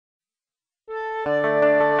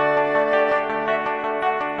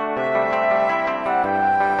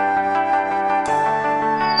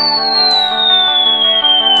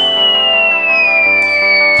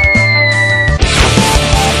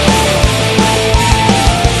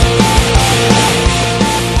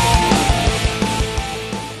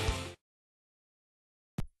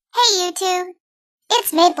to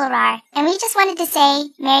It's maplerawr, and we just wanted to say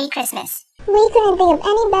Merry Christmas. We couldn't think of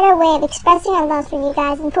any better way of expressing our love for you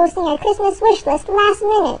guys than posting our Christmas wish list last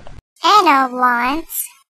minute. Anna wants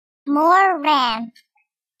more RAM.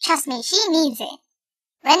 Trust me, she needs it.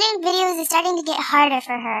 Rendering videos is starting to get harder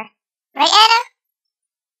for her. Right,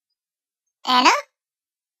 Anna?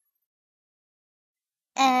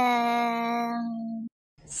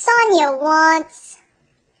 Sonia wants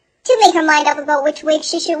to make her mind up about which wig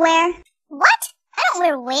she should wear. What? I don't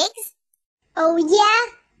wear wigs. Oh yeah?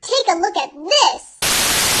 Take a look at this!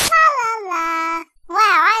 La la la. Wow,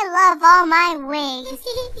 I love all my wigs.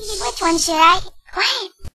 Which one should I?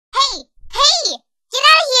 Quiet. Hey! Hey! Get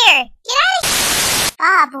out of here! Get out of here!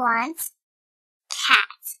 Bob wants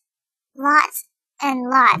cats. Lots and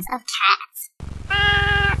lots of cats.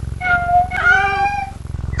 I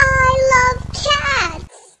love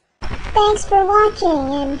cats! Thanks for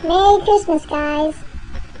watching, and Merry Christmas, guys.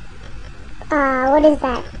 What is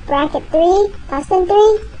that? Bracket 3? Less than 3?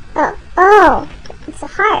 Oh, it's a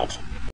heart.